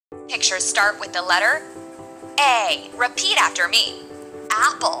Pictures start with the letter A. Repeat after me.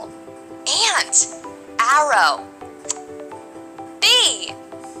 Apple, ant, arrow. B.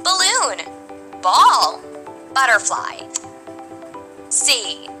 Balloon, ball, butterfly.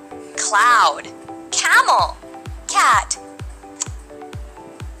 C. Cloud, camel, cat.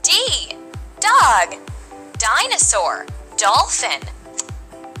 D. Dog, dinosaur, dolphin.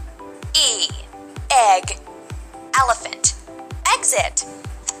 E. Egg, elephant, exit.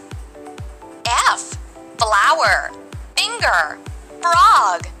 F. Flower, finger,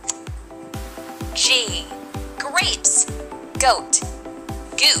 frog. G. Grapes, goat,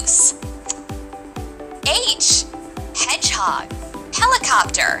 goose. H. Hedgehog,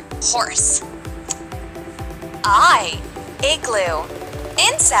 helicopter, horse. I. Igloo,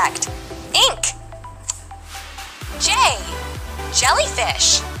 insect, ink. J.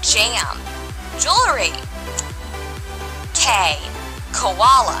 Jellyfish, jam, jewelry. K.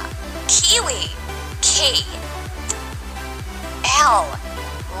 Koala, kiwi, key. L.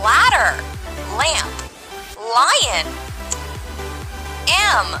 Ladder, lamp, lion.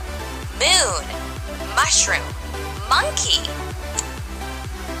 M. Moon, mushroom, monkey.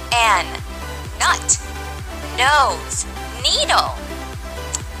 N. Nut, nose, needle.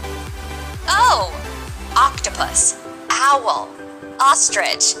 O. Octopus, owl,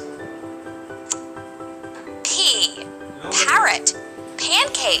 ostrich. P. Parrot,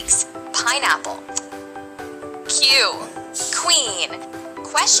 pancakes, pineapple. Q. Queen,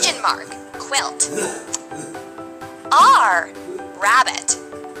 question mark, quilt. R. Rabbit,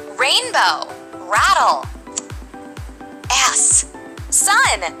 rainbow, rattle. S.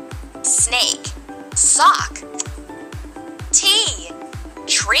 Sun, snake, sock. T.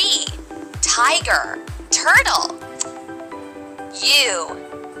 Tree, tiger, turtle.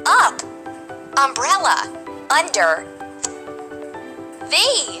 U. Up, umbrella, under.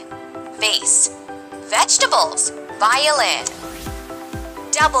 V. Vase, vegetables, violin.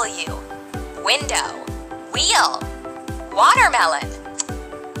 W. Window, wheel, watermelon.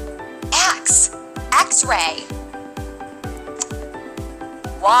 X. X-ray.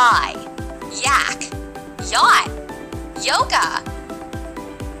 Y. Yak, yacht, yoga.